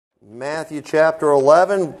Matthew chapter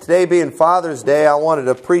 11. Today being Father's Day, I wanted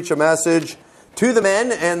to preach a message to the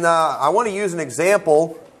men, and I want to use an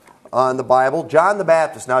example in the Bible, John the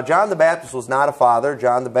Baptist. Now, John the Baptist was not a father.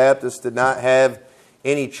 John the Baptist did not have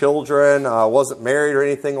any children, wasn't married or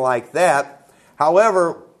anything like that.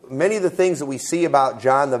 However, many of the things that we see about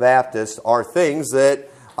John the Baptist are things that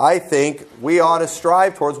I think we ought to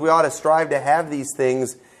strive towards. We ought to strive to have these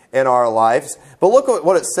things in our lives. But look at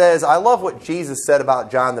what it says. I love what Jesus said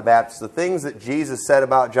about John the Baptist. The things that Jesus said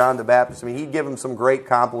about John the Baptist. I mean, he'd give him some great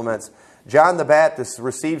compliments. John the Baptist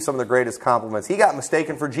received some of the greatest compliments. He got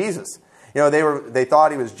mistaken for Jesus. You know, they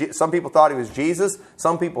thought he was. Some people thought he was Jesus.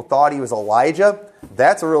 Some people thought he was Elijah.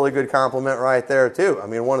 That's a really good compliment right there too. I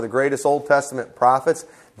mean, one of the greatest Old Testament prophets.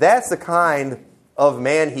 That's the kind of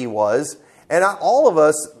man he was. And all of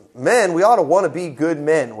us men, we ought to want to be good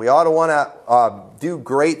men. We ought to want to do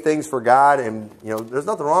great things for God. And, you know, there's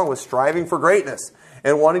nothing wrong with striving for greatness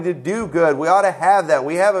and wanting to do good. We ought to have that.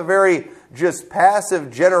 We have a very just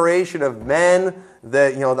passive generation of men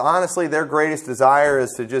that, you know, honestly, their greatest desire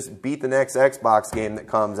is to just beat the next Xbox game that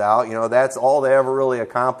comes out. You know, that's all they ever really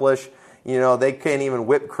accomplish. You know, they can't even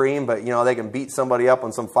whip cream, but, you know, they can beat somebody up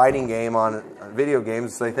on some fighting game on video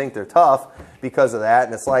games, so they think they're tough because of that.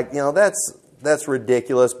 And it's like, you know, that's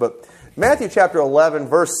ridiculous. But Matthew chapter 11,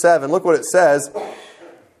 verse 7, look what it says.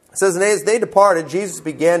 It says, "And as they departed, Jesus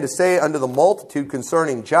began to say unto the multitude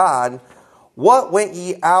concerning John, What went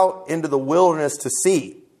ye out into the wilderness to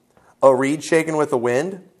see? A reed shaken with the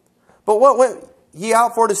wind? But what went ye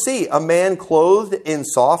out for to see? A man clothed in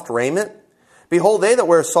soft raiment? Behold, they that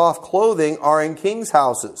wear soft clothing are in kings'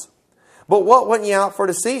 houses. But what went ye out for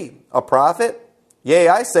to see? A prophet? Yea,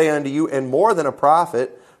 I say unto you, and more than a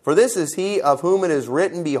prophet. For this is he of whom it is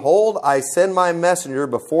written, Behold, I send my messenger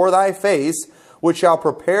before thy face, which shall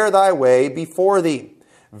prepare thy way before thee.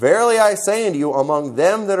 Verily I say unto you, among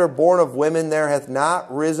them that are born of women there hath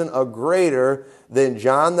not risen a greater than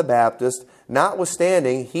John the Baptist.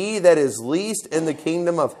 Notwithstanding, he that is least in the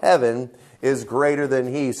kingdom of heaven is greater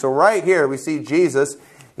than he." So right here we see Jesus.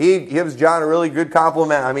 He gives John a really good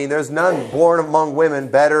compliment. I mean, there's none born among women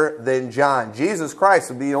better than John. Jesus Christ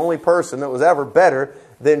would be the only person that was ever better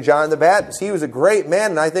than John the Baptist. He was a great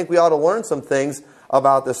man, and I think we ought to learn some things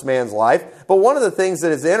about this man's life. But one of the things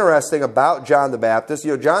that is interesting about John the Baptist,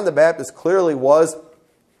 you know, John the Baptist clearly was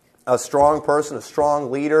a strong person, a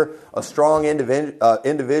strong leader, a strong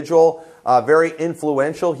individual, very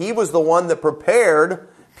influential. He was the one that prepared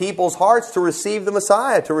people's hearts to receive the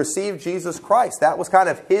Messiah, to receive Jesus Christ. That was kind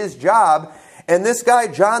of his job. And this guy,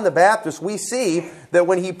 John the Baptist, we see that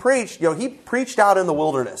when he preached, you know, he preached out in the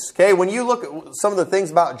wilderness. Okay, when you look at some of the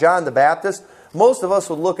things about John the Baptist, most of us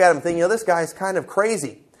would look at him and think, you know, this guy's kind of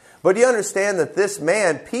crazy. But do you understand that this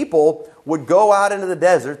man, people would go out into the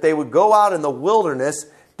desert, they would go out in the wilderness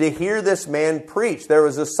to hear this man preach. There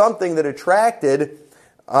was something that attracted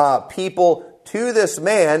people to this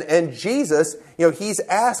man, and Jesus, you know, he's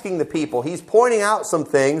asking the people, he's pointing out some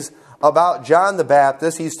things about John the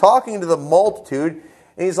Baptist. He's talking to the multitude,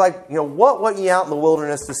 and he's like, you know, what went ye out in the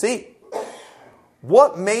wilderness to see?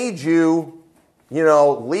 What made you, you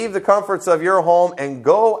know, leave the comforts of your home and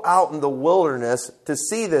go out in the wilderness to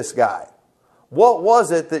see this guy? What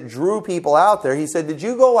was it that drew people out there? He said, did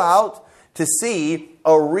you go out to see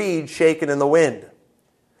a reed shaken in the wind?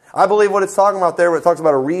 I believe what it's talking about there, when it talks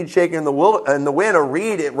about a reed shaken in the wind, a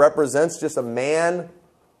reed, it represents just a man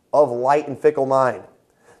of light and fickle mind.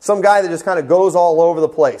 Some guy that just kind of goes all over the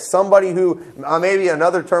place. Somebody who, maybe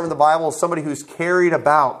another term in the Bible, is somebody who's carried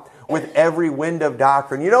about with every wind of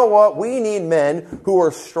doctrine. You know what? We need men who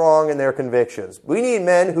are strong in their convictions. We need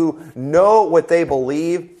men who know what they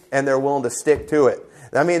believe and they're willing to stick to it.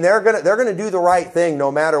 I mean, they're gonna do the right thing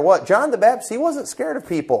no matter what. John the Baptist, he wasn't scared of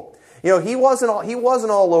people. You know, he wasn't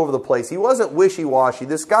all over the place. He wasn't wishy-washy.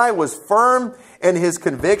 This guy was firm in his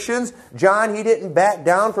convictions. John, he didn't back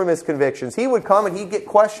down from his convictions. He would come and he'd get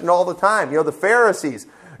questioned all the time. You know, the Pharisees,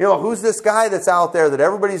 you know, who's this guy that's out there that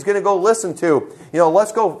everybody's going to go listen to? You know,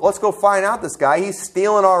 let's go find out this guy. He's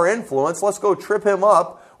stealing our influence. Let's go trip him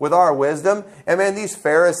up with our wisdom. And man, these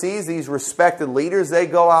Pharisees, these respected leaders, they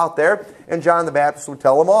go out there, and John the Baptist would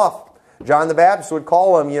tell them off. John the Baptist would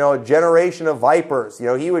call them, you know, a generation of vipers. You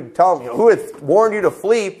know, he would tell them, you know, who hath warned you to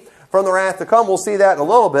flee from the wrath to come? We'll see that in a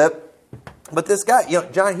little bit. But this guy, you know,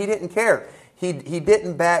 John, he didn't care. He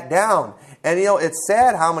didn't back down. And, you know, it's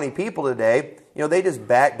sad how many people today, you know, they just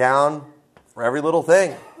back down for every little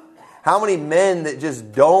thing. How many men that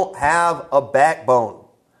just don't have a backbone?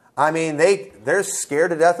 I mean, they're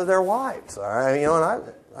scared to death of their wives. All right? You know,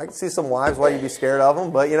 and I can see some wives why you'd be scared of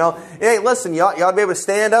them, but hey, listen, you ought to be able to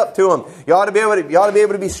stand up to them. You ought to be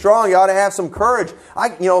able to be strong. You ought to have some courage.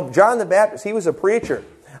 John the Baptist, he was a preacher.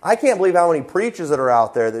 I can't believe how many preachers that are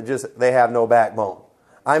out there that they have no backbone.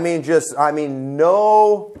 No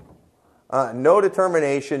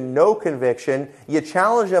determination, no conviction. You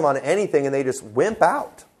challenge them on anything and they just wimp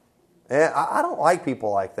out. And I don't like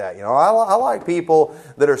people like that. I like people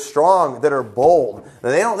that are strong, that are bold.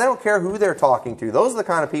 They don't care who they're talking to. Those are the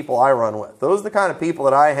kind of people I run with. Those are the kind of people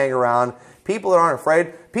that I hang around. People that aren't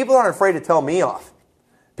afraid. People that aren't afraid to tell me off.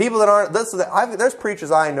 People that aren't. There's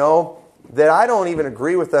preachers I know that I don't even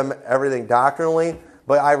agree with them everything doctrinally,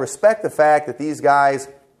 but I respect the fact that these guys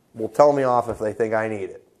will tell me off if they think I need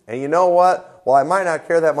it. And you know what? While I might not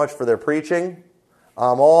care that much for their preaching,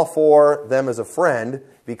 I'm all for them as a friend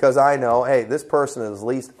because I know, hey, this person is at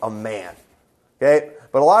least a man. Okay?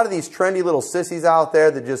 But a lot of these trendy little sissies out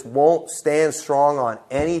there that just won't stand strong on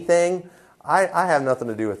anything, I have nothing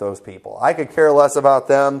to do with those people. I could care less about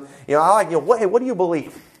them. Hey, what do you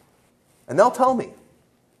believe? And they'll tell me.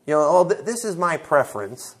 This is my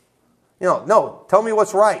preference. No, tell me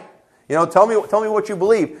what's right. Tell me what you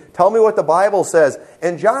believe. Tell me what the Bible says.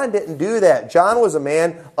 And John didn't do that. John was a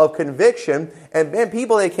man of conviction, and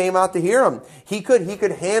people, they came out to hear him. He could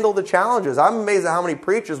handle the challenges. I'm amazed at how many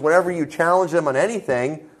preachers, whenever you challenge them on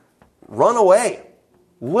anything, run away.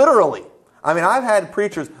 Literally. I've had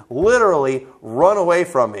preachers literally run away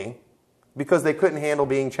from me because they couldn't handle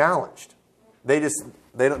being challenged. They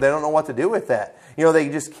don't know what to do with that.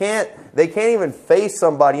 They can't even face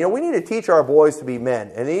somebody. We need to teach our boys to be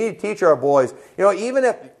men. And they need to teach our boys,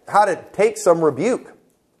 even how to take some rebuke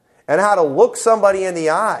and how to look somebody in the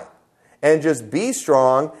eye and just be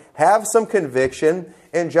strong, have some conviction.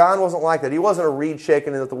 And John wasn't like that. He wasn't a reed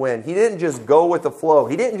shaken in the wind. He didn't just go with the flow.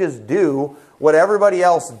 He didn't just do what everybody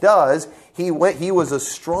else does. He was a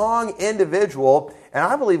strong individual. And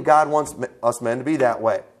I believe God wants us men to be that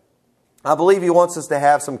way. I believe He wants us to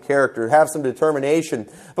have some character, have some determination.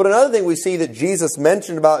 But another thing we see that Jesus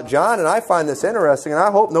mentioned about John, and I find this interesting, and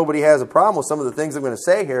I hope nobody has a problem with some of the things I'm going to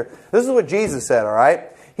say here. This is what Jesus said, all right?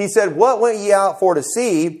 He said, "What went ye out for to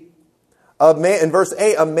see?" In verse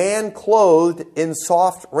 8, "A man clothed in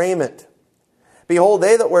soft raiment. Behold,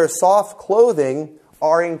 they that wear soft clothing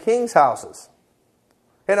are in kings' houses."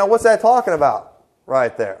 Okay, now what's that talking about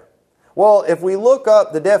right there? Well, if we look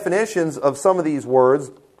up the definitions of some of these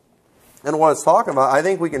words, and what it's talking about, I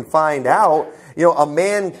think we can find out, a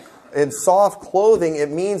man in soft clothing,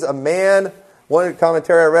 it means a man, one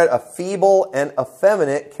commentary I read, a feeble and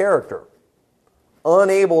effeminate character,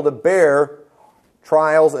 unable to bear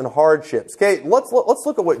trials and hardships. Okay, let's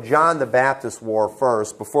look at what John the Baptist wore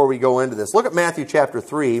first before we go into this. Look at Matthew chapter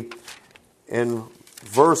 3 in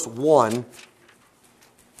verse 1.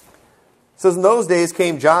 It says, "In those days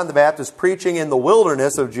came John the Baptist preaching in the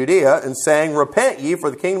wilderness of Judea and saying, Repent ye, for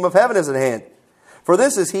the kingdom of heaven is at hand. For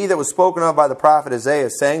this is he that was spoken of by the prophet Isaiah,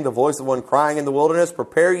 saying, The voice of one crying in the wilderness,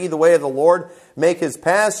 Prepare ye the way of the Lord, make his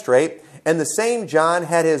paths straight. And the same John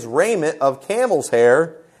had his raiment of camel's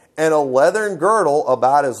hair, and a leathern girdle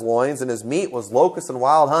about his loins, and his meat was locusts and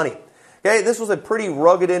wild honey." Okay, this was a pretty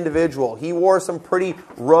rugged individual. He wore some pretty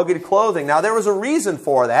rugged clothing. Now, there was a reason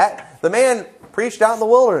for that. The man preached out in the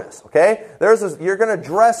wilderness, okay? You're going to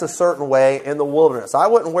dress a certain way in the wilderness. I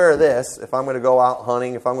wouldn't wear this if I'm going to go out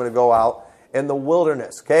hunting, if I'm going to go out in the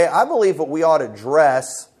wilderness, okay? I believe that we ought to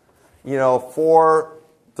dress, for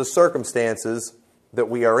the circumstances that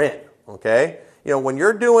we are in, okay? When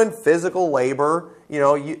you're doing physical labor,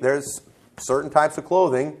 there's certain types of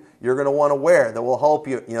clothing you're going to want to wear that will help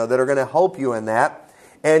you, that are going to help you in that.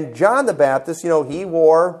 And John the Baptist, he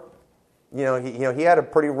wore... he had a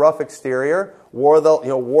pretty rough exterior, wore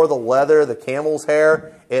the leather, the camel's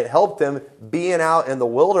hair. It helped him being out in the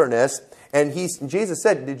wilderness. And Jesus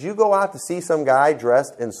said, "Did you go out to see some guy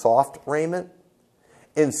dressed in soft raiment?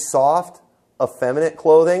 In soft, effeminate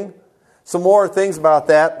clothing?" Some more things about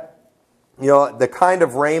that. The kind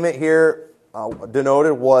of raiment here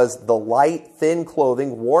denoted was the light, thin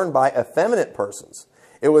clothing worn by effeminate persons.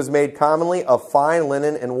 It was made commonly of fine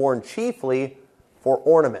linen and worn chiefly for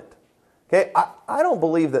ornament. Okay, I don't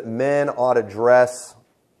believe that men ought to dress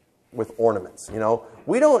with ornaments.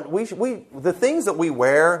 The things that we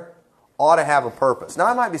wear ought to have a purpose. Now,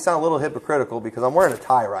 I might be sounding a little hypocritical because I'm wearing a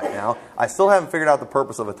tie right now. I still haven't figured out the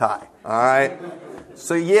purpose of a tie. All right.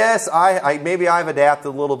 So yes, maybe I've adapted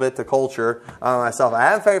a little bit to culture myself. I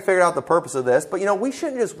haven't figured out the purpose of this, but we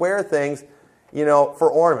shouldn't just wear things, for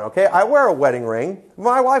ornament. Okay, I wear a wedding ring.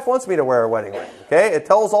 My wife wants me to wear a wedding ring. Okay, it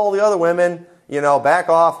tells all the other women, back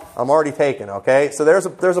off, I'm already taken, okay? So there's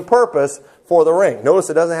a purpose for the ring. Notice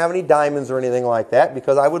it doesn't have any diamonds or anything like that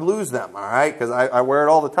because I would lose them, all right? Because I wear it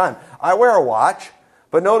all the time. I wear a watch,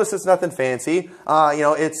 but notice it's nothing fancy.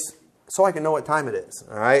 It's so I can know what time it is,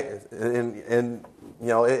 all right? And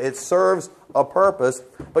it serves a purpose.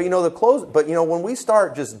 But, the clothes, but, when we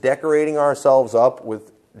start just decorating ourselves up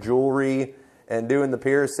with jewelry and doing the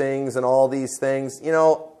piercings and all these things,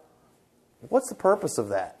 what's the purpose of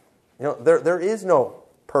that? There is no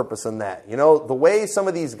purpose in that. The way some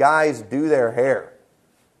of these guys do their hair.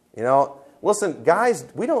 Listen, guys,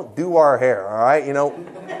 we don't do our hair, all right?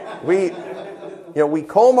 We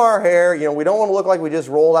comb our hair. We don't want to look like we just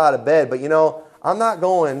rolled out of bed. But, I'm not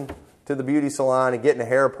going to the beauty salon and getting a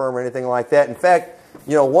hair perm or anything like that. In fact,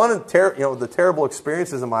 one of the terrible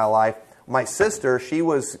experiences in my life, my sister, she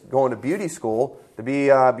was going to beauty school to be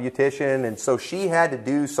a beautician, and so she had to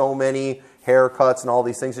do so many haircuts and all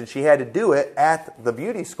these things, and she had to do it at the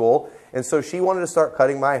beauty school, and so she wanted to start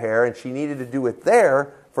cutting my hair, and she needed to do it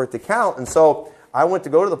there for it to count, and so I went to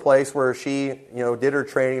go to the place where she, did her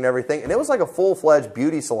training and everything, and it was like a full-fledged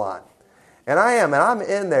beauty salon. And I'm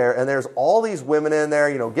in there, and there's all these women in there,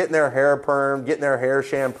 getting their hair permed, getting their hair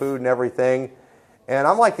shampooed and everything, and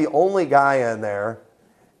I'm like the only guy in there,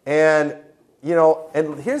 and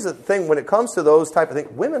and here's the thing, when it comes to those type of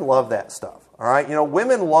things, women love that stuff, all right?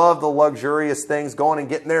 Women love the luxurious things, going and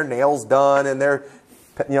getting their nails done and their,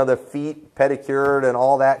 their feet pedicured and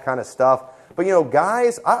all that kind of stuff. But,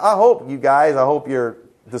 guys, I hope you're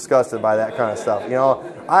disgusted by that kind of stuff.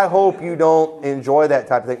 I hope you don't enjoy that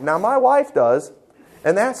type of thing. Now, my wife does,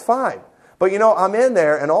 and that's fine. But, I'm in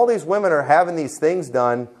there, and all these women are having these things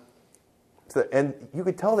done, and you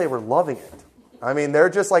could tell they were loving it. I mean, they're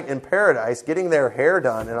just like in paradise getting their hair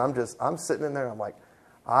done, and I'm sitting in there and I'm like,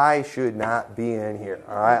 I should not be in here.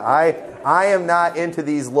 All right? I am not into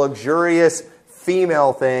these luxurious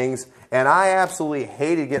female things, and I absolutely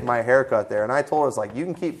hated getting my hair cut there. And I told her, it's like, you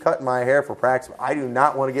can keep cutting my hair for practice. I do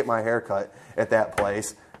not want to get my hair cut at that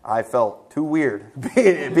place. I felt too weird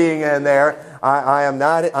being in there. I am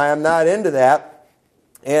not into that.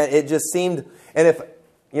 And it just seemed, and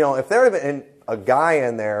if there had been a guy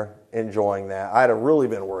in there enjoying that, I'd have really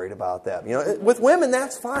been worried about that. With women,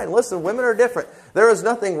 that's fine. Listen, women are different. There is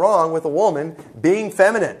nothing wrong with a woman being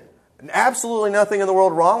feminine. Absolutely nothing in the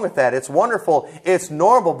world wrong with that. It's wonderful. It's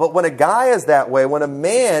normal. But when a guy is that way, when a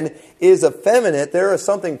man is effeminate, there is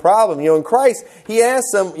something problem. In Christ, he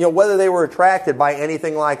asked them, whether they were attracted by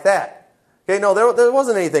anything like that. Okay, no, there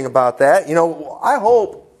wasn't anything about that. I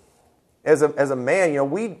hope as a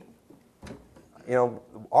man,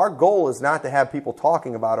 our goal is not to have people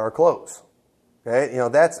talking about our clothes. Okay,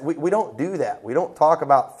 we don't do that. We don't talk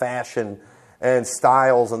about fashion and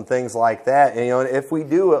styles and things like that. And, if we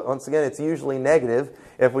do it, once again, it's usually negative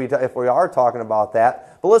if we are talking about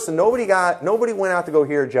that. But listen, nobody went out to go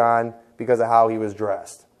hear John because of how he was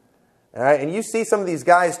dressed. All right, and you see some of these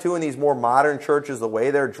guys too in these more modern churches, the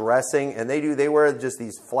way they're dressing, and they wear just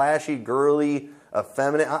these flashy, girly,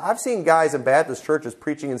 effeminate. I've seen guys in Baptist churches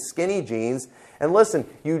preaching in skinny jeans. And listen,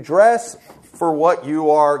 you dress for what you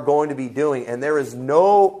are going to be doing, and there is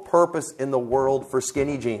no purpose in the world for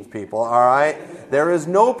skinny jeans, people. All right, there is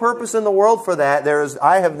no purpose in the world for that.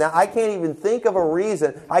 I can't even think of a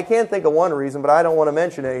reason. I can't think of one reason, but I don't want to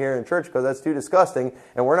mention it here in church because that's too disgusting,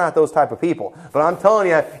 and we're not those type of people. But I'm telling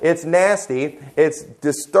you, it's nasty. It's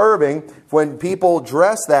disturbing when people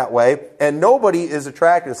dress that way, and nobody is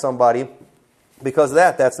attracted to somebody because of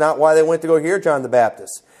that. That's not why they went to go hear John the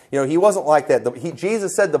Baptist. He wasn't like that.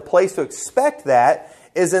 Jesus said the place to expect that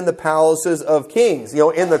is in the palaces of kings.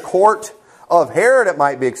 In the court of Herod it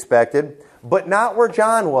might be expected, but not where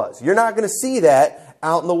John was. You're not going to see that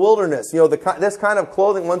out in the wilderness. This kind of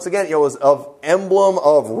clothing, once again, was of emblem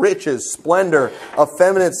of riches, splendor,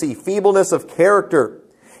 effeminacy, feebleness of character.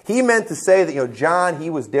 He meant to say that, John, he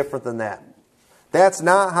was different than that. That's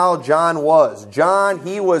not how John was. John,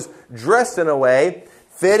 he was dressed in a way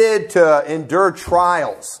fitted to endure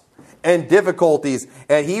trials and difficulties,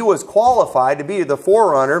 and he was qualified to be the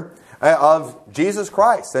forerunner of Jesus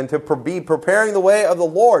Christ and to be preparing the way of the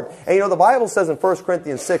Lord. And the Bible says in 1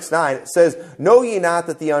 Corinthians 6:9, it says, "Know ye not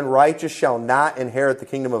that the unrighteous shall not inherit the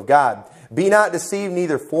kingdom of God? Be not deceived,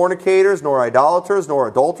 neither fornicators, nor idolaters, nor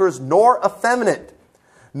adulterers, nor effeminate,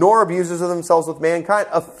 nor abusers of themselves with mankind."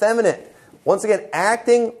 Effeminate. Once again,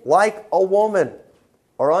 acting like a woman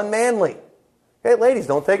or unmanly. Hey, ladies,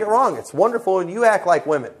 don't take it wrong. It's wonderful when you act like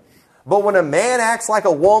women. But when a man acts like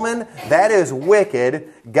a woman, that is wicked.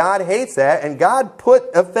 God hates that. And God put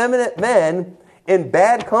effeminate men in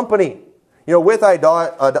bad company. With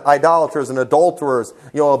idolaters and adulterers,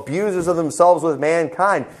 abusers of themselves with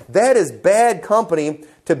mankind. That is bad company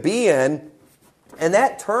to be in. And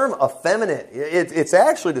that term, effeminate, it's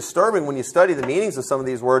actually disturbing when you study the meanings of some of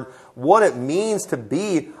these words, what it means to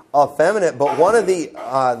be effeminate. But one of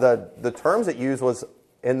the terms it used was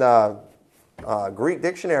in the Greek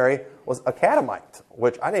dictionary was academite,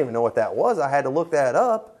 which I didn't even know what that was. I had to look that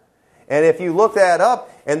up. And if you look that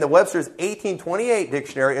up in the Webster's 1828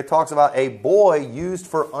 dictionary, it talks about a boy used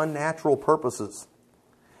for unnatural purposes.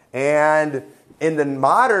 And in the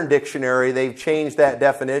modern dictionary, they've changed that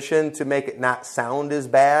definition to make it not sound as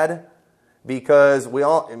bad, because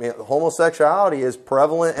homosexuality is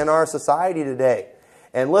prevalent in our society today.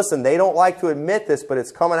 And listen, they don't like to admit this, but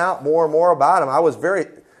it's coming out more and more about them. I was very,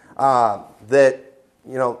 the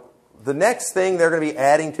next thing they're going to be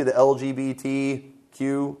adding to the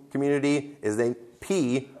LGBTQ community is the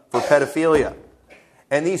P for pedophilia.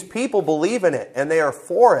 And these people believe in it, and they are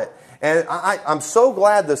for it. And I'm so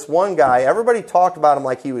glad this one guy, everybody talked about him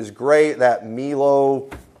like he was great, that Milo,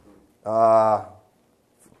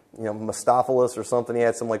 Mustophilos or something. He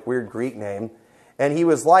had some like weird Greek name. And he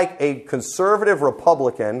was like a conservative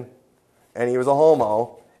Republican, and he was a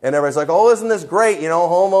homo. And everybody's like, oh, isn't this great?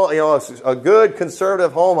 Homo, a good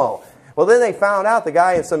conservative homo. Well, then they found out the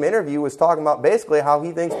guy in some interview was talking about basically how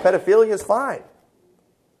he thinks pedophilia is fine.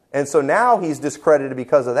 And so now he's discredited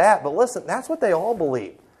because of that. But listen, that's what they all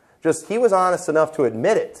believe. Just he was honest enough to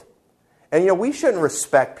admit it. And we shouldn't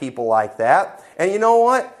respect people like that. And you know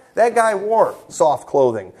what? That guy wore soft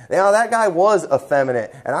clothing. That guy was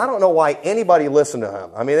effeminate. And I don't know why anybody listened to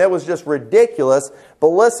him. I mean, it was just ridiculous. But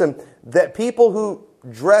listen, that people who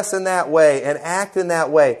dress in that way and act in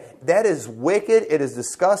that way, that is wicked, it is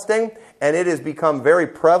disgusting, and it has become very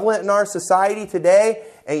prevalent in our society today.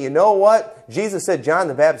 And you know what? Jesus said John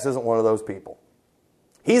the Baptist isn't one of those people.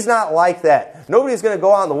 He's not like that. Nobody's going to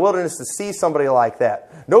go out in the wilderness to see somebody like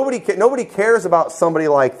that. Nobody cares about somebody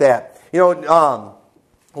like that.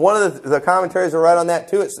 One of the commentaries I read on that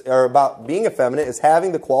too, or about being effeminate, is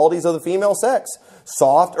having the qualities of the female sex.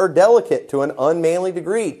 Soft or delicate to an unmanly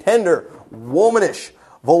degree. Tender, womanish,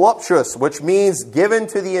 voluptuous, which means given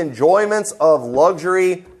to the enjoyments of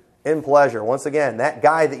luxury and pleasure. Once again, that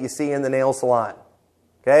guy that you see in the nail salon.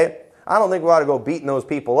 Okay? I don't think we ought to go beating those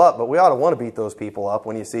people up, but we ought to want to beat those people up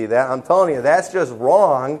when you see that. I'm telling you, that's just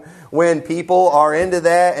wrong when people are into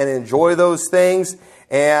that and enjoy those things.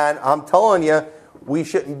 And I'm telling you, we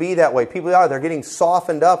shouldn't be that way. People are. They're getting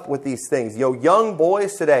softened up with these things. Young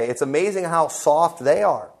boys today, it's amazing how soft they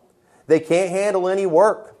are. They can't handle any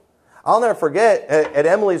work. I'll never forget, at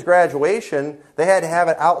Emily's graduation, they had to have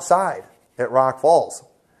it outside at Rock Falls.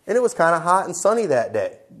 And it was kind of hot and sunny that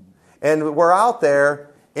day. And we're out there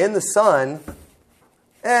in the sun,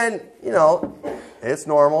 and, it's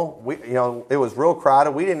normal. It was real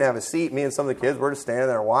crowded. We didn't have a seat. Me and some of the kids were just standing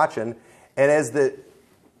there watching. And as the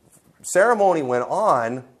ceremony went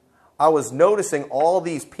on, I was noticing all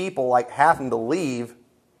these people like having to leave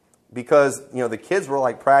because, the kids were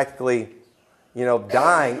like practically,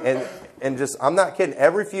 dying. And just, I'm not kidding,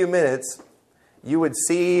 every few minutes you would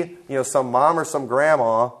see, some mom or some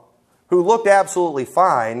grandma who looked absolutely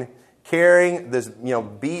fine carrying this,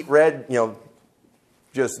 beet red,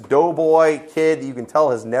 just doughboy kid that you can tell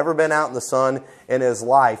has never been out in the sun in his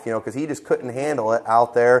life, because he just couldn't handle it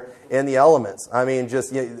out there in the elements. I mean, your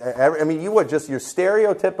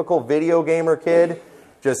stereotypical video gamer kid,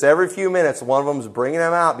 just every few minutes one of them is bringing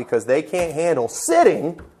them out because they can't handle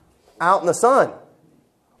sitting out in the sun.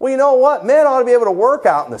 Well, you know what? Men ought to be able to work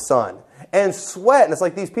out in the sun and sweat. And it's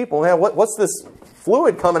like these people, man, what's this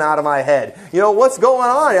fluid coming out of my head? What's going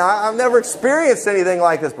on? I've never experienced anything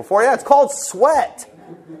like this before. Yeah, it's called sweat.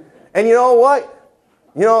 And you know what?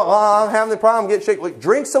 I'm having the problem getting shaky. Like,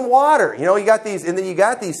 drink some water. You got these, and then you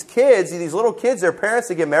got these kids, these little kids, their parents,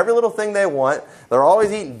 they give them every little thing they want. They're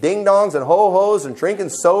always eating ding-dongs and ho-hos and drinking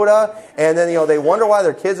soda. And then, they wonder why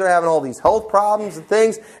their kids are having all these health problems and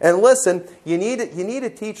things. And listen, you need to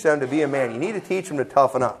teach them to be a man. You need to teach them to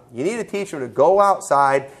toughen up. You need to teach them to go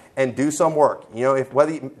outside and do some work.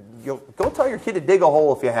 Go tell your kid to dig a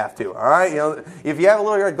hole if you have to. All right, if you have a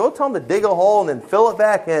little yard, go tell them to dig a hole and then fill it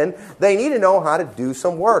back in. They need to know how to do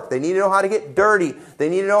some work. They need to know how to get dirty. They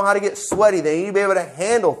need to know how to get sweaty. They need to be able to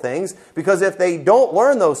handle things, because if they don't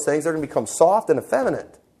learn those things, they're going to become soft and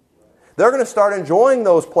effeminate. They're going to start enjoying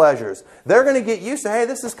those pleasures. They're going to get used to, hey,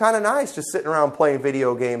 this is kind of nice just sitting around playing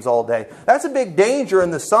video games all day. That's a big danger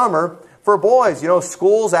in the summer for boys.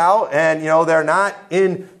 School's out and, they're not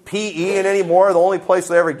in PE anymore. The only place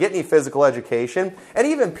they ever get any physical education. And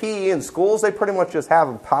even PE in schools, they pretty much just have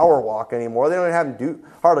them power walk anymore. They don't even have them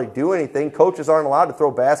hardly do anything. Coaches aren't allowed to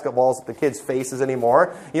throw basketballs at the kids' faces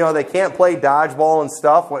anymore. They can't play dodgeball and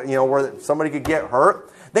stuff, where somebody could get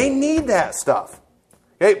hurt. They need that stuff.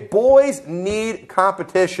 Okay? Boys need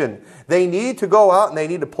competition. They need to go out and they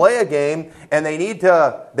need to play a game, and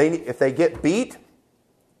if they get beat,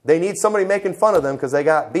 they need somebody making fun of them because they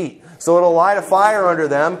got beat. So it'll light a fire under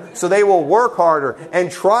them, so they will work harder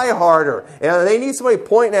and try harder. And they need somebody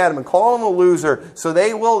pointing at them and calling them a loser, so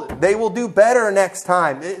they will do better next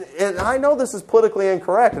time. And I know this is politically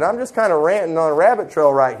incorrect, and I'm just kind of ranting on a rabbit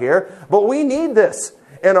trail right here, but we need this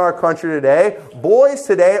in our country today. Boys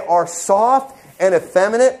today are soft and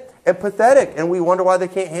effeminate and pathetic, and we wonder why they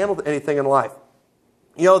can't handle anything in life.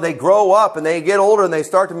 You know, they grow up and they get older and they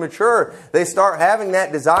start to mature. They start having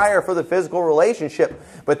that desire for the physical relationship.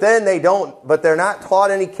 But then they're not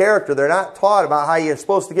taught any character. They're not taught about how you're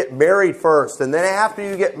supposed to get married first. And then after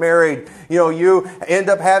you get married, you end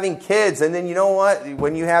up having kids. And then you know what?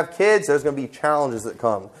 When you have kids, there's going to be challenges that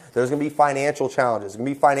come. There's going to be financial challenges. There's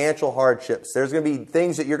going to be financial hardships. There's going to be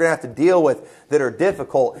things that you're going to have to deal with that are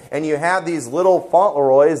difficult. And you have these little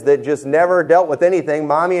Fauntleroys that just never dealt with anything.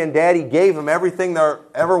 Mommy and Daddy gave them everything they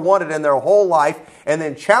ever wanted in their whole life. And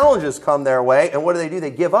then challenges come their way. And what do?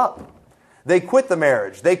 They give up. They quit the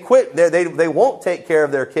marriage. They quit. They won't take care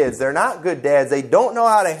of their kids. They're not good dads. They don't know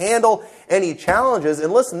how to handle any challenges.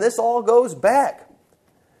 And listen, this all goes back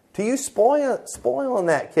to you spoiling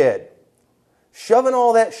that kid. Shoving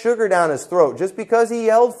all that sugar down his throat just because he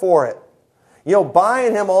yelled for it.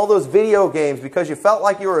 Buying him all those video games because you felt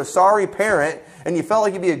like you were a sorry parent, and you felt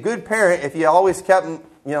like you'd be a good parent if you always kept him,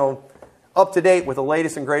 up to date with the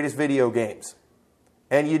latest and greatest video games.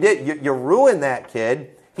 And you ruined that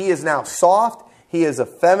kid. He is now soft. He is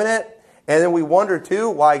effeminate. And then we wonder, too,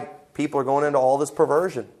 why people are going into all this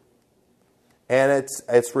perversion. And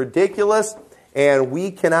it's ridiculous. And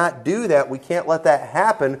we cannot do that. We can't let that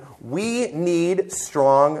happen. We need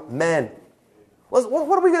strong men. What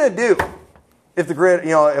are we going to do if they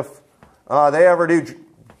ever do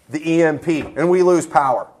the EMP and we lose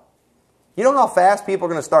power? You know how fast people are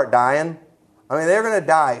going to start dying? I mean, they're going to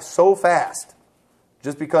die so fast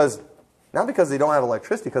just because, not because they don't have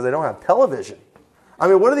electricity, because they don't have television. I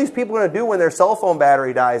mean, what are these people going to do when their cell phone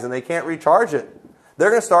battery dies and they can't recharge it? They're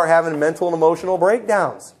going to start having mental and emotional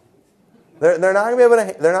breakdowns. They're not going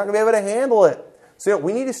to be able to handle it. So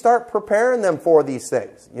we need to start preparing them for these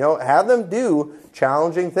things. Have them do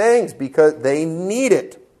challenging things because they need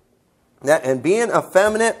it. And being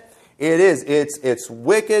effeminate, it's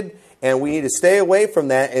wicked, and we need to stay away from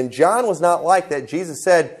that. And John was not like that. Jesus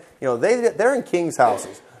said, they're in king's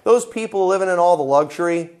houses. Those people living in all the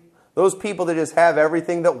luxury, those people that just have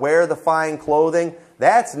everything, that wear the fine clothing,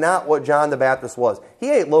 that's not what John the Baptist was. He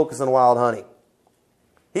ate locusts and wild honey.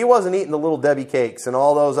 He wasn't eating the Little Debbie cakes and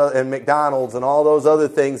all those and McDonald's and all those other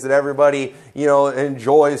things that everybody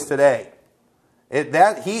enjoys today. It's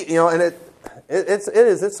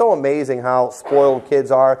so amazing how spoiled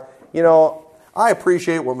kids are. I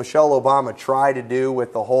appreciate what Michelle Obama tried to do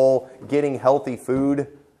with the whole getting healthy food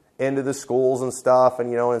into the schools and stuff,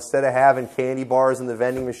 and instead of having candy bars in the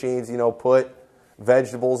vending machines, put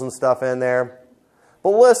vegetables and stuff in there.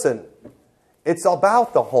 But listen, it's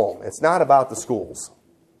about the home. It's not about the schools.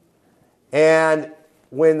 And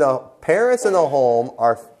when the parents in the home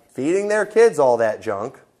are feeding their kids all that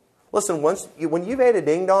junk, listen, when you've ate a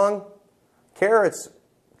ding-dong, carrots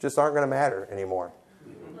just aren't going to matter anymore.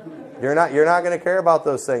 You're not going to care about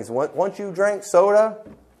those things. Once you drank soda,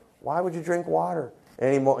 why would you drink water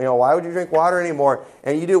anymore? Why would you drink water anymore?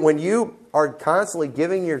 And when you are constantly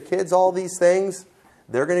giving your kids all these things,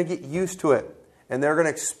 they're going to get used to it, and they're going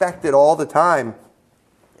to expect it all the time.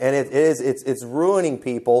 And it's ruining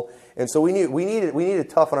people. And so we need to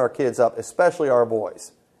toughen our kids up, especially our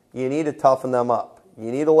boys. You need to toughen them up.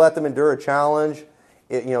 You need to let them endure a challenge.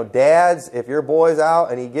 Dads, if your boy's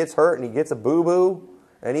out and he gets hurt and he gets a boo-boo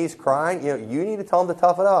and he's crying, you need to tell him to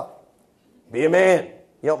tough it up. Be a man.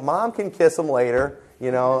 Mom can kiss him later,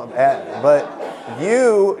 but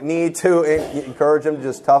you need to encourage him to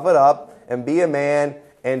just tough it up and be a man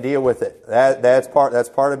and deal with it. That's part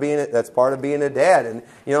of being a dad. And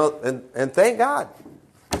and thank God.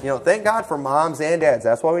 Thank God for moms and dads.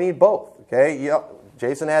 That's why we need both. Okay?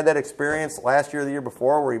 Jason had that experience last year or the year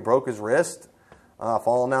before where he broke his wrist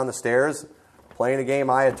falling down the stairs, playing a game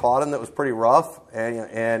I had taught him that was pretty rough,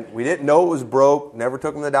 and we didn't know it was broke, never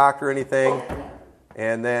took him to the doctor or anything.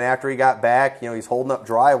 And then after he got back, he's holding up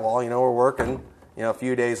drywall, we're working, a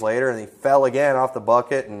few days later, and he fell again off the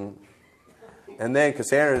bucket, and then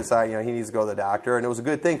Cassandra decided, he needs to go to the doctor, and it was a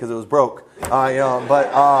good thing because it was broke,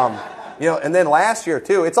 and then last year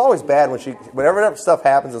too, it's always bad whenever stuff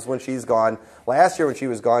happens is when she's gone. Last year when she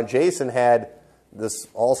was gone, Jason had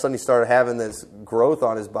all of a sudden he started having this growth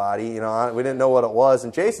on his body. You know, we didn't know what it was.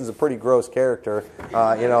 And Jason's a pretty gross character,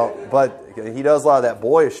 you know, but he does a lot of that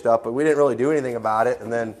boyish stuff, but we didn't really do anything about it.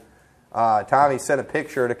 And then Tommy sent a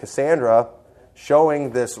picture to Cassandra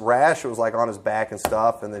showing this rash that was like on his back and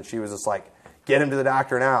stuff. And then she was just like, get him to the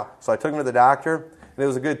doctor now. So I took him to the doctor. And it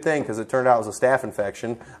was a good thing because it turned out it was a staph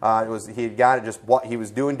infection. He had got it just what he was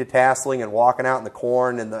doing detasseling and walking out in the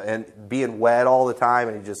corn and being wet all the time,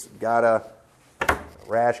 and he just got a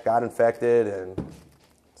rash, got infected, and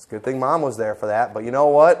it's a good thing Mom was there for that. But you know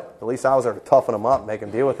what? At least I was there to toughen him up, make him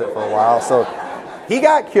deal with it for a while. So he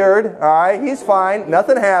got cured. All right, he's fine.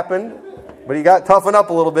 Nothing happened, but he got toughened up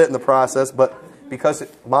a little bit in the process. But because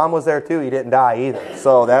Mom was there too, he didn't die either.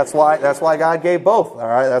 So that's why God gave both. All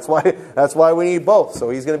right, that's why we need both. So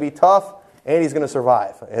he's going to be tough and he's going to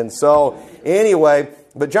survive. And so anyway,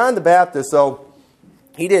 but John the Baptist, so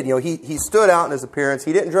he did. You know, he stood out in his appearance.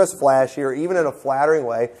 He didn't dress flashy or even in a flattering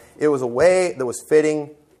way. It was a way that was fitting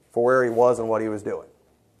for where he was and what he was doing.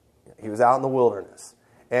 He was out in the wilderness,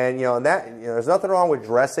 and there's nothing wrong with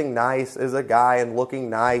dressing nice as a guy and looking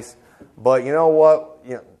nice. But you know what?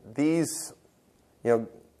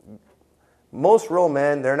 Most real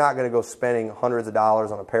men, they're not going to go spending hundreds of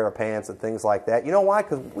dollars on a pair of pants and things like that. You know why?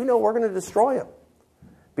 Because we know we're going to destroy them.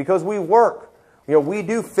 Because we work. You know, we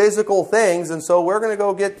do physical things, and so we're going to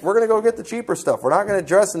go get the cheaper stuff. We're not going to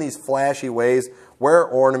dress in these flashy ways, wear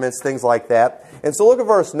ornaments, things like that. And so look at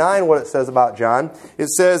verse 9, what it says about John. It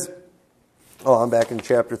says, I'm back in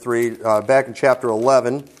chapter 3, back in chapter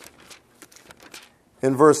 11.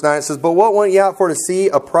 In verse 9 it says, but what went ye out for to see?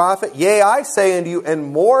 A prophet? Yea, I say unto you, and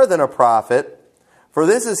more than a prophet. For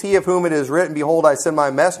this is he of whom it is written, behold, I send my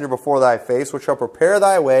messenger before thy face, which shall prepare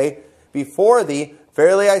thy way before thee.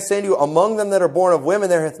 Verily I say unto you, among them that are born of women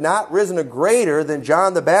there hath not risen a greater than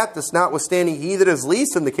John the Baptist, notwithstanding he that is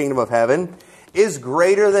least in the kingdom of heaven is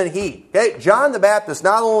greater than he. Okay? John the Baptist,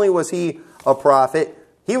 not only was he a prophet,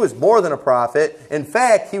 he was more than a prophet. In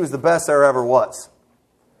fact, he was the best there ever was.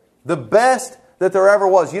 The best that there ever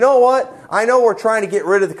was. You know what? I know we're trying to get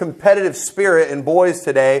rid of the competitive spirit in boys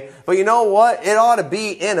today, but you know what? It ought to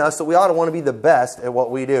be in us that we ought to want to be the best at what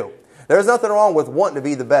we do. There's nothing wrong with wanting to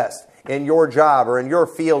be the best in your job or in your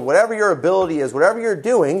field, whatever your ability is, whatever you're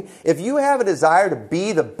doing. If you have a desire to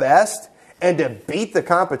be the best and to beat the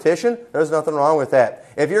competition, there's nothing wrong with that.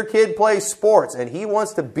 If your kid plays sports and he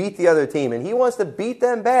wants to beat the other team and he wants to beat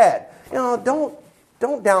them bad,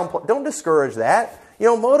 don't discourage that.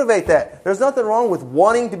 Motivate that. There's nothing wrong with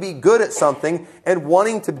wanting to be good at something and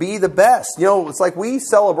wanting to be the best. It's like we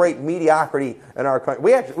celebrate mediocrity in our country.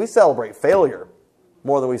 We celebrate failure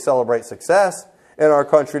more than we celebrate success in our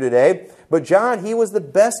country today. But John, he was the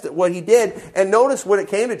best at what he did. And notice when it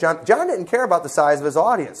came to John, John didn't care about the size of his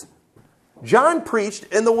audience. John preached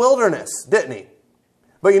in the wilderness, didn't he?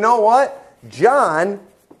 But you know what? John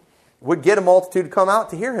would get a multitude to come out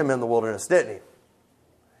to hear him in the wilderness, didn't he?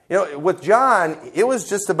 With John, it was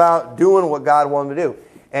just about doing what God wanted to do.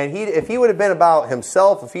 And if he would have been about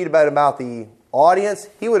himself, if he'd have been about the audience,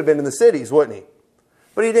 he would have been in the cities, wouldn't he?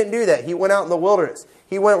 But he didn't do that. He went out in the wilderness.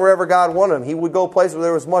 He went wherever God wanted him. He would go places where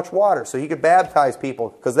there was much water so he could baptize people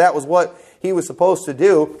because that was what he was supposed to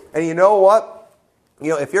do. And you know what?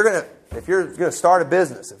 If you're gonna start a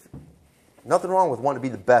business, nothing wrong with wanting to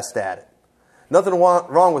be the best at it. Nothing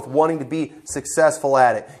wrong with wanting to be successful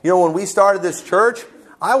at it. When we started this church,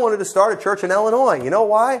 I wanted to start a church in Illinois. You know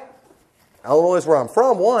why? Illinois is where I'm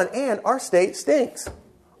from, one, and our state stinks.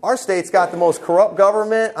 Our state's got the most corrupt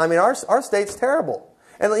government. I mean, our state's terrible.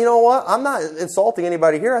 And you know what? I'm not insulting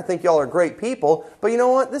anybody here. I think y'all are great people. But you know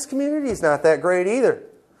what? This community is not that great either.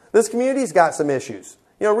 This community's got some issues.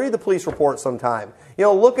 Read the police report sometime.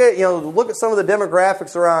 Look at some of the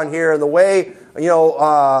demographics around here and the way, the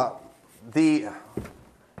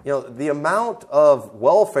amount of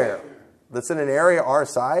welfare that's in an area our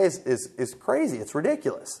size is crazy. It's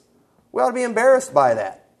ridiculous. We ought to be embarrassed by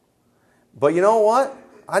that. But you know what?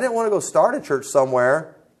 I didn't want to go start a church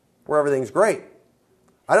somewhere where everything's great.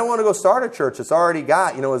 I don't want to go start a church that's already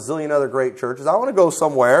got, a zillion other great churches. I want to go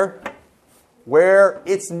somewhere where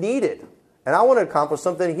it's needed. And I want to accomplish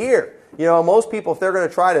something here. Most people, if they're going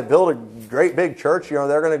to try to build a great big church,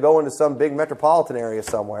 they're going to go into some big metropolitan area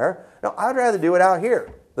somewhere. No, I'd rather do it out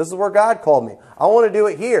here. This is where God called me. I want to do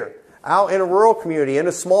it here. Out in a rural community, in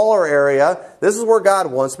a smaller area. This is where God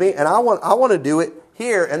wants me, and I want to do it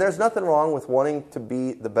here. And there's nothing wrong with wanting to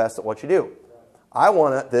be the best at what you do. I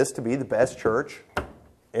want this to be the best church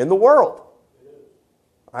in the world.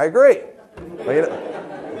 I agree.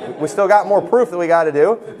 We still got more proof that we got to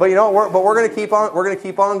do, but we're going to keep on. We're going to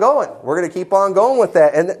keep on going. We're going to keep on going with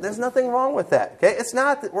that, and there's nothing wrong with that. Okay, it's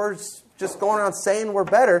not that we're just going around saying we're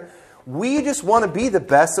better. We just want to be the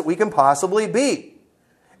best that we can possibly be.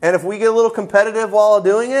 And if we get a little competitive while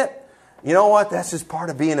doing it, you know what? That's just part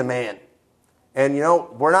of being a man. And,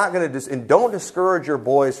 we're not going to and don't discourage your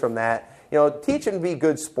boys from that. Teach them to be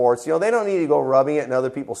good sports. They don't need to go rubbing it in other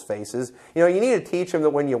people's faces. You need to teach them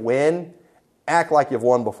that when you win, act like you've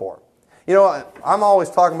won before. I'm always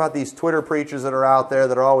talking about these Twitter preachers that are out there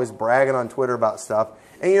that are always bragging on Twitter about stuff.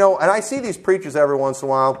 And, and I see these preachers every once in a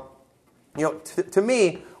while. To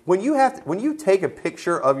me, when you take a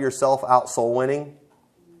picture of yourself out soul winning,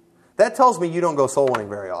 that tells me you don't go soul winning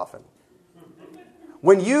very often.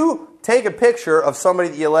 When you take a picture of somebody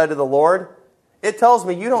that you led to the Lord, it tells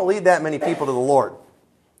me you don't lead that many people to the Lord.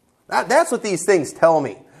 That's what these things tell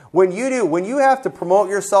me. When you have to promote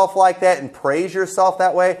yourself like that and praise yourself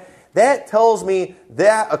that way, that tells me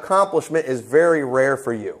that accomplishment is very rare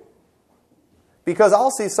for you. Because I'll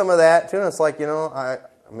see some of that too, and it's like,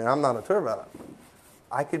 I'm not a Twitter about it.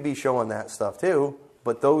 I could be showing that stuff too,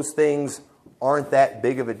 but those things aren't that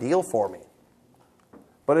big of a deal for me.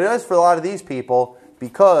 But it is for a lot of these people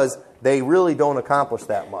because they really don't accomplish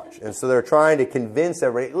that much. And so they're trying to convince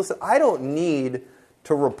everybody, listen, I don't need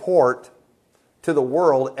to report to the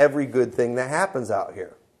world every good thing that happens out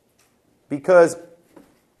here. Because,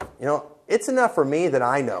 it's enough for me that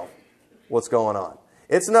I know what's going on.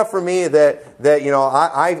 It's enough for me that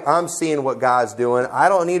I'm seeing what God's doing. I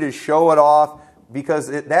don't need to show it off because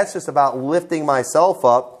that's just about lifting myself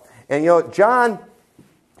up. And, John,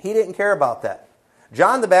 he didn't care about that.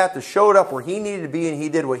 John the Baptist showed up where he needed to be, and he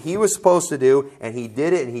did what he was supposed to do, and he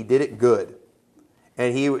did it, and he did it good.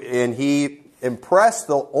 And he impressed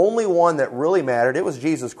the only one that really mattered. It was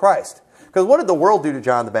Jesus Christ. Because what did the world do to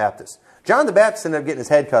John the Baptist? John the Baptist ended up getting his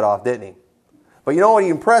head cut off, didn't he? But you know what? He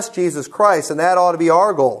impressed Jesus Christ, and that ought to be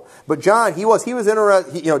our goal. But John, he was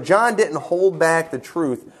interested. John didn't hold back the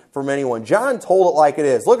truth from anyone. John told it like it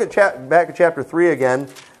is. Look at back at chapter 3 again,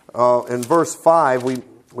 in verse 5.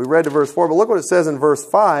 We read to verse 4, but look what it says in verse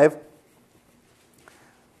 5.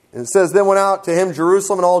 And it says, Then went out to him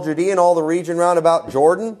Jerusalem and all Judea and all the region round about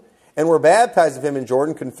Jordan, and were baptized of him in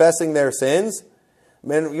Jordan, confessing their sins.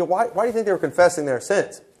 Man, why do you think they were confessing their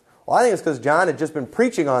sins? Well, I think it's because John had just been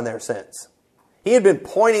preaching on their sins. He had been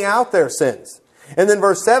pointing out their sins. And then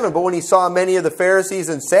verse 7, But when he saw many of the Pharisees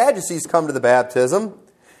and Sadducees come to the baptism,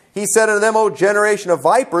 he said unto them, O generation of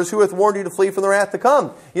vipers, who hath warned you to flee from the wrath to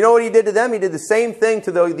come? You know what he did to them? He did the same thing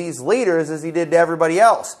to these leaders as he did to everybody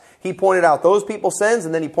else. He pointed out those people's sins,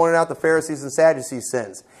 and then he pointed out the Pharisees and Sadducees'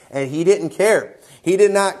 sins. And he didn't care. He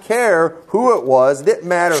did not care who it was. It didn't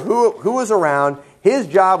matter who was around. His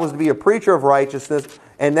job was to be a preacher of righteousness,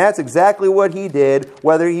 and that's exactly what he did,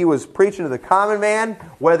 whether he was preaching to the common man,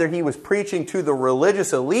 whether he was preaching to the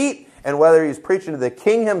religious elite, and whether he's preaching to the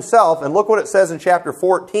king himself. And look what it says in chapter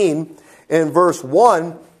 14, in verse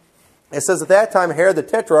 1. It says, At that time Herod the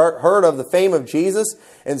Tetrarch heard of the fame of Jesus,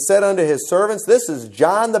 and said unto his servants, This is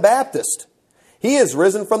John the Baptist. He is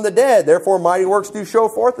risen from the dead, therefore mighty works do show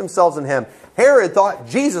forth themselves in him. Herod thought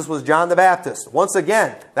Jesus was John the Baptist. Once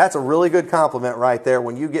again, that's a really good compliment right there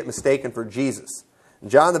when you get mistaken for Jesus. And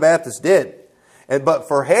John the Baptist did. But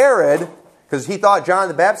for Herod, because he thought John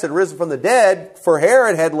the Baptist had risen from the dead, for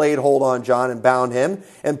Herod had laid hold on John and bound him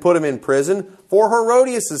and put him in prison for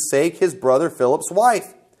Herodias' sake, his brother Philip's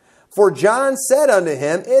wife. For John said unto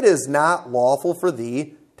him, It is not lawful for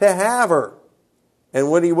thee to have her. And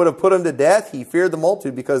when he would have put him to death, he feared the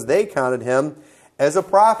multitude because they counted him as a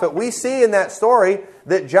prophet. We see in that story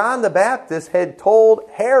that John the Baptist had told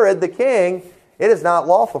Herod the king, It is not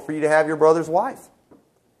lawful for you to have your brother's wife.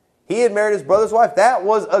 He had married his brother's wife. That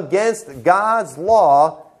was against God's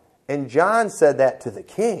law. And John said that to the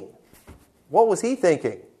king. What was he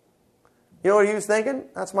thinking? You know what he was thinking?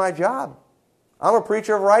 That's my job. I'm a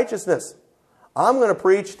preacher of righteousness. I'm going to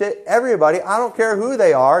preach to everybody. I don't care who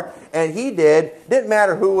they are. And he did. Didn't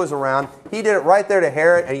matter who was around. He did it right there to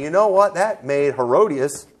Herod. And you know what? That made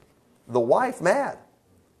Herodias, the wife, mad.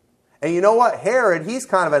 And you know what? Herod, he's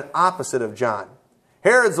kind of an opposite of John.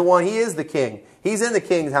 Herod's the one, he is the king. He's in the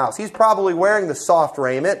king's house. He's probably wearing the soft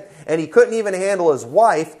raiment, and he couldn't even handle his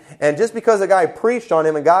wife. And just because the guy preached on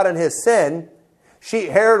him and got in his sin,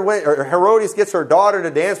 Herodias gets her daughter to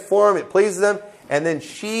dance for him. It pleases him. And then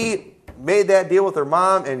she made that deal with her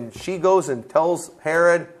mom, and she goes and tells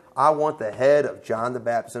Herod, I want the head of John the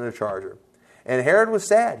Baptist in a charger. And Herod was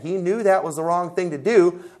sad. He knew that was the wrong thing to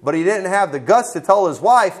do, but he didn't have the guts to tell his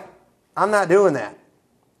wife, I'm not doing that.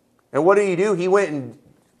 And what did he do? He went and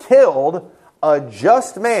killed a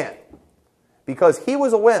just man because he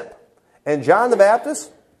was a wimp. And John the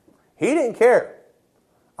Baptist, he didn't care.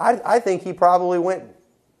 I think he probably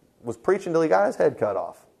was preaching until he got his head cut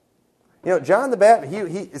off. You know, John the Baptist,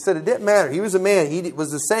 he said it didn't matter. He was a man. He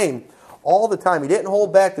was the same all the time. He didn't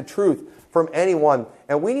hold back the truth from anyone.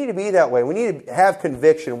 And we need to be that way. We need to have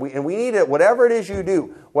conviction. And we need to, whatever it is you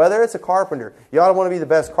do, whether it's a carpenter, you ought to want to be the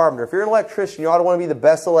best carpenter. If you're an electrician, you ought to want to be the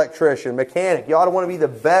best electrician. Mechanic, you ought to want to be the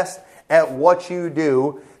best at what you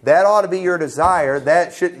do. That ought to be your desire.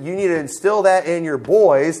 You need to instill that in your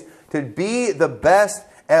boys, to be the best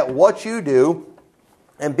at what you do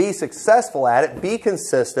and be successful at it. Be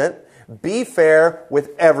consistent. Be fair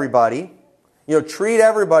with everybody. You know, treat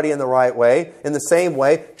everybody in the right way, in the same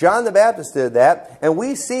way. John the Baptist did that. And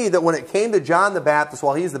we see that when it came to John the Baptist,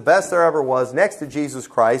 while he's the best there ever was, next to Jesus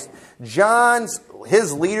Christ,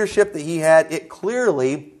 his leadership that he had, it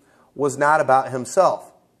clearly was not about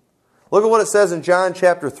himself. Look at what it says in John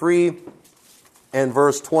chapter 3 and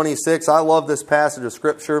verse 26. I love this passage of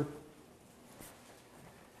Scripture.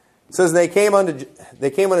 It says, they came unto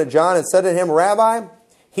John and said to him, Rabbi,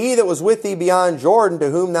 he that was with thee beyond Jordan, to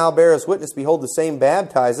whom thou bearest witness, behold, the same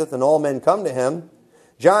baptizeth, and all men come to him.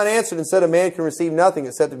 John answered and said, a man can receive nothing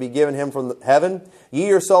except to be given him from heaven. Ye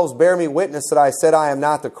yourselves bear me witness that I said, I am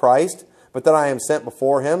not the Christ, but that I am sent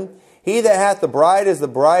before him. He that hath the bride is the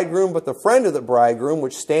bridegroom, but the friend of the bridegroom,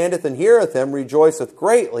 which standeth and heareth him, rejoiceth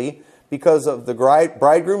greatly because of the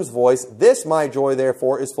bridegroom's voice. This my joy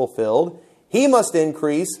therefore is fulfilled. He must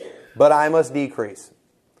increase, but I must decrease.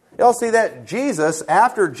 Y'all see that? Jesus,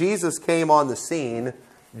 after Jesus came on the scene,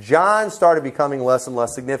 John started becoming less and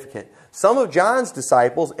less significant. Some of John's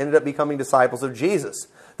disciples ended up becoming disciples of Jesus.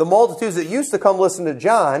 The multitudes that used to come listen to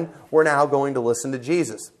John were now going to listen to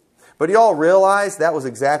Jesus. But y'all realize that was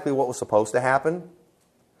exactly what was supposed to happen?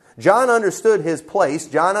 John understood his place,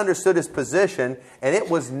 John understood his position, and it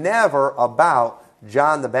was never about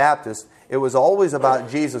John the Baptist. It was always about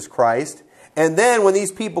Jesus Christ. And then when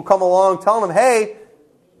these people come along telling him, hey,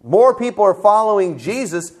 more people are following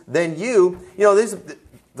Jesus than you. You know,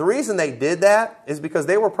 the reason they did that is because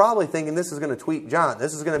they were probably thinking this is going to tweak John.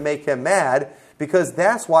 This is going to make him mad, because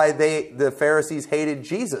that's why the Pharisees hated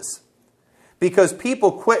Jesus. Because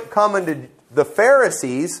people quit coming to the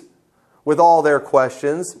Pharisees with all their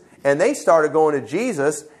questions, and they started going to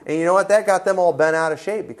Jesus. And you know what? That got them all bent out of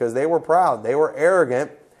shape, because they were proud. They were arrogant.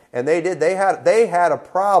 And they had a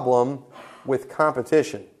problem with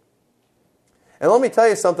competition. And let me tell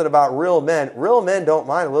you something about real men. Real men don't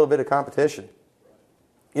mind a little bit of competition.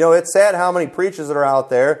 You know, it's sad how many preachers that are out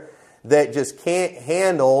there that just can't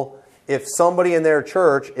handle if somebody in their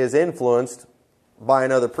church is influenced by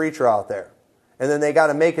another preacher out there. And then they got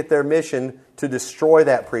to make it their mission to destroy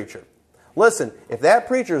that preacher. Listen, if that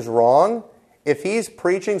preacher's wrong, if he's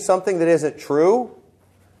preaching something that isn't true,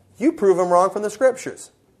 you prove him wrong from the Scriptures.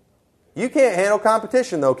 You can't handle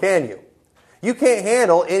competition though, can you? You can't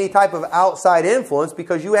handle any type of outside influence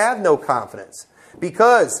because you have no confidence.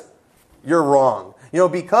 Because you're wrong. You know,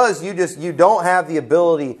 because you don't have the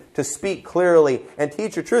ability to speak clearly and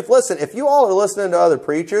teach the truth. Listen, if you all are listening to other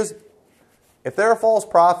preachers, if they're a false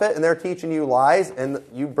prophet and they're teaching you lies and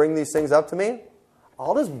you bring these things up to me,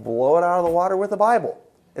 I'll just blow it out of the water with the Bible.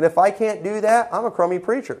 And if I can't do that, I'm a crummy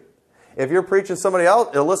preacher. If you're preaching somebody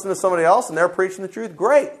else, or listening to somebody else and they're preaching the truth,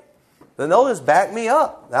 great. Then they'll just back me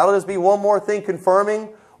up. That'll just be one more thing confirming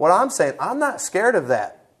what I'm saying. I'm not scared of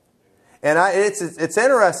that. And it's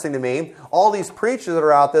interesting to me, all these preachers that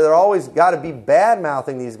are out there that are always got to be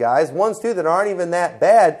bad-mouthing these guys, ones too that aren't even that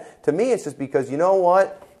bad. To me, it's just because, you know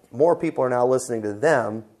what? More people are now listening to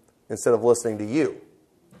them instead of listening to you.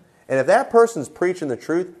 And if that person's preaching the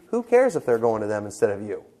truth, who cares if they're going to them instead of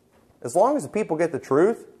you? As long as the people get the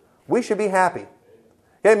truth, we should be happy.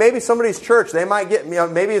 Okay, maybe somebody's church, they might get,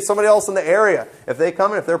 maybe it's somebody else in the area. If they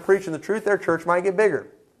come in, if they're preaching the truth, their church might get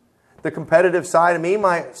bigger. The competitive side of me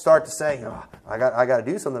might start to say, oh, I got to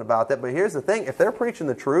do something about that. But here's the thing, if they're preaching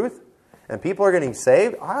the truth and people are getting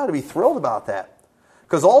saved, I ought to be thrilled about that.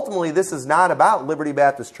 Because ultimately, this is not about Liberty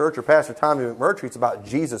Baptist Church or Pastor Tommy McMurtry. It's about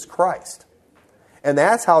Jesus Christ. And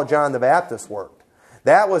that's how John the Baptist worked.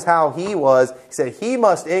 That was how he was. He said, he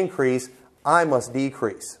must increase, I must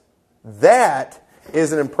decrease. That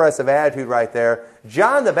is an impressive attitude right there.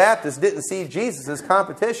 John the Baptist didn't see Jesus as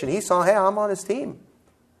competition. He saw, hey, I'm on his team.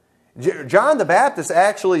 John the Baptist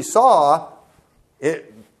actually saw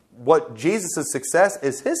what Jesus' success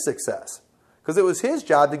is his success. Because it was his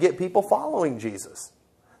job to get people following Jesus.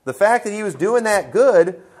 The fact that he was doing that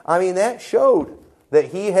good, I mean, that showed that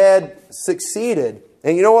he had succeeded.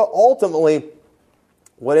 And you know what? Ultimately,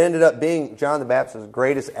 what ended up being John the Baptist's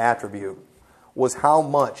greatest attribute was how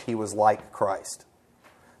much he was like Christ.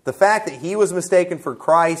 The fact that he was mistaken for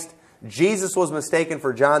Christ, Jesus was mistaken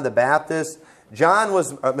for John the Baptist, John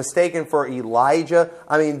was mistaken for Elijah.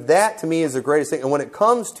 I mean, that to me is the greatest thing. And when it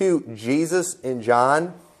comes to Jesus and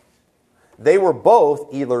John, they were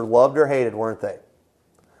both either loved or hated, weren't they?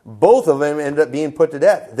 Both of them ended up being put to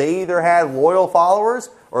death. They either had loyal followers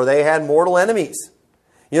or they had mortal enemies.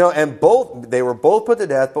 And they were both put to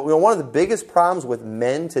death. But one of the biggest problems with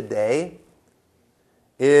men today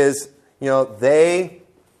is, they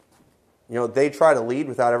try to lead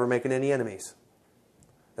without ever making any enemies.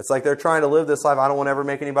 It's like they're trying to live this life. I don't want to ever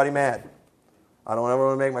make anybody mad. I don't ever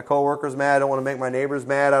want to make my coworkers mad. I don't want to make my neighbors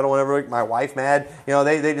mad. I don't want to ever make my wife mad.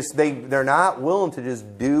 They're not willing to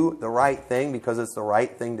just do the right thing because it's the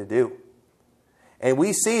right thing to do. And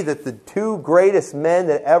we see that the two greatest men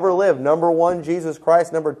that ever lived, number one, Jesus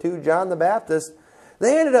Christ, number two, John the Baptist,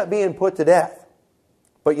 they ended up being put to death.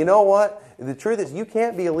 But you know what? The truth is you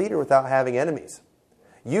can't be a leader without having enemies.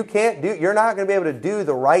 You're not going to be able to do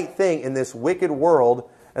the right thing in this wicked world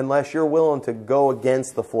unless you're willing to go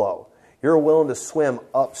against the flow. You're willing to swim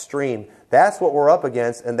upstream. That's what we're up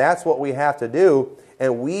against, and that's what we have to do.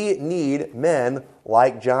 And we need men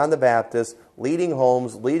like John the Baptist leading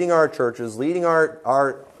homes, leading our churches, leading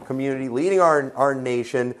our community, leading our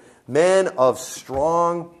nation, men of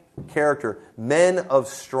strong character, men of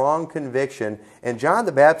strong conviction. And John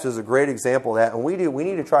the Baptist is a great example of that, and we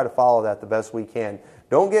need to try to follow that the best we can.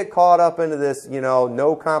 Don't get caught up into this,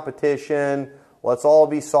 no competition, let's all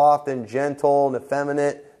be soft and gentle and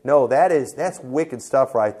effeminate. No, that's wicked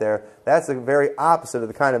stuff right there. That's the very opposite of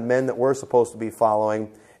the kind of men that we're supposed to be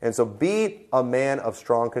following. And so be a man of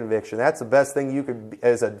strong conviction. That's the best thing you could,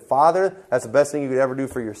 as a father, that's the best thing you could ever do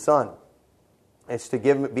for your son. It's to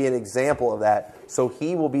be an example of that. So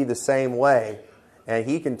he will be the same way. And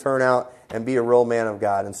he can turn out and be a real man of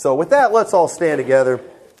God. And so with that, let's all stand together.